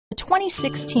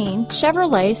2016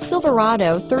 Chevrolet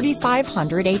Silverado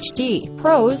 3500HD.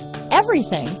 Pros,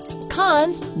 everything.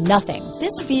 Cons, nothing.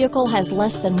 This vehicle has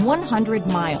less than 100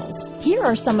 miles. Here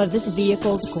are some of this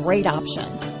vehicle's great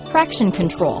options: traction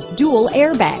control, dual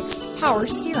airbags, power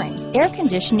steering, air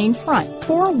conditioning front,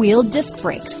 four-wheel disc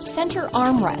brakes, center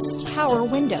armrest, power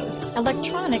windows,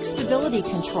 electronic stability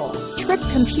control, trip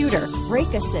computer,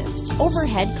 brake assist,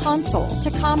 overhead console,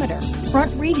 tachometer,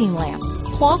 front reading lamps,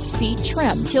 cloth seat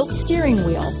trim, tilt steering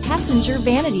wheel, passenger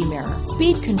vanity mirror,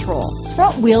 speed control,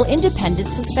 front wheel independent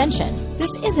suspension. This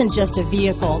isn't just a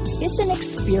vehicle, it's an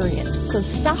experience. So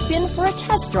stop in for a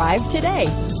test drive today.